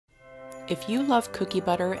If you love cookie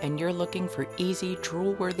butter and you're looking for easy,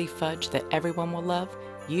 drool-worthy fudge that everyone will love,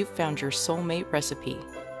 you've found your soulmate recipe.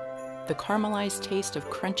 The caramelized taste of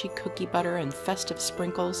crunchy cookie butter and festive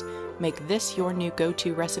sprinkles make this your new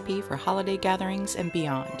go-to recipe for holiday gatherings and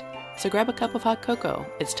beyond. So grab a cup of hot cocoa.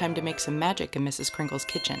 It's time to make some magic in Mrs. Crinkle's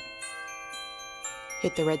kitchen.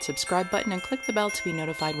 Hit the red subscribe button and click the bell to be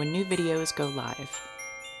notified when new videos go live.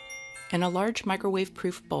 In a large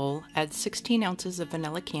microwave-proof bowl, add 16 ounces of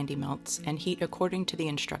vanilla candy melts and heat according to the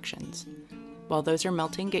instructions. While those are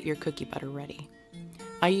melting, get your cookie butter ready.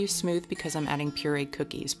 I use smooth because I'm adding pureed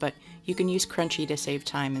cookies, but you can use crunchy to save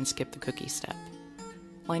time and skip the cookie step.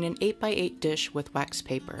 Line an 8x8 dish with wax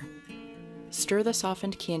paper. Stir the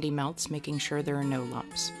softened candy melts, making sure there are no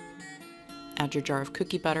lumps. Add your jar of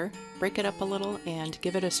cookie butter, break it up a little, and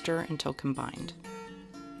give it a stir until combined.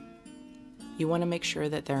 You want to make sure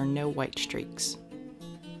that there are no white streaks.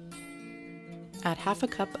 Add half a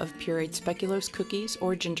cup of pureed speculoos cookies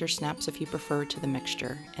or ginger snaps if you prefer to the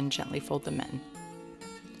mixture, and gently fold them in.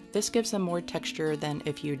 This gives them more texture than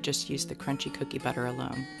if you just used the crunchy cookie butter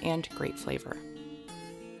alone, and great flavor.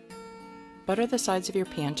 Butter the sides of your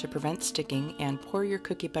pan to prevent sticking and pour your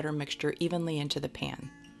cookie butter mixture evenly into the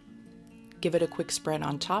pan. Give it a quick spread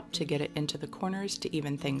on top to get it into the corners to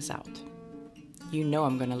even things out. You know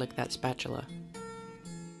I'm going to lick that spatula.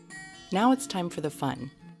 Now it's time for the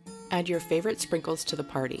fun. Add your favorite sprinkles to the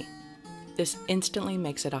party. This instantly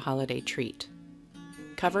makes it a holiday treat.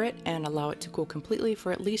 Cover it and allow it to cool completely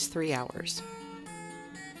for at least 3 hours.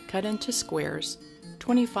 Cut into squares,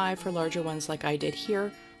 25 for larger ones like I did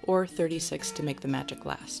here, or 36 to make the magic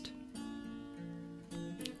last.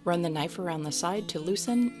 Run the knife around the side to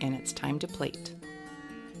loosen, and it's time to plate.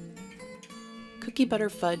 Cookie butter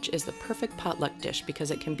fudge is the perfect potluck dish because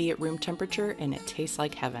it can be at room temperature and it tastes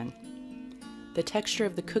like heaven. The texture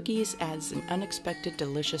of the cookies adds an unexpected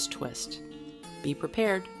delicious twist. Be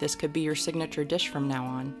prepared, this could be your signature dish from now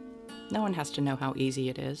on. No one has to know how easy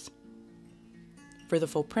it is. For the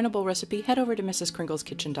full printable recipe, head over to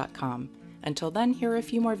mrscrinkleskitchen.com. Until then, here are a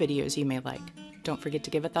few more videos you may like. Don't forget to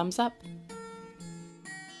give a thumbs up.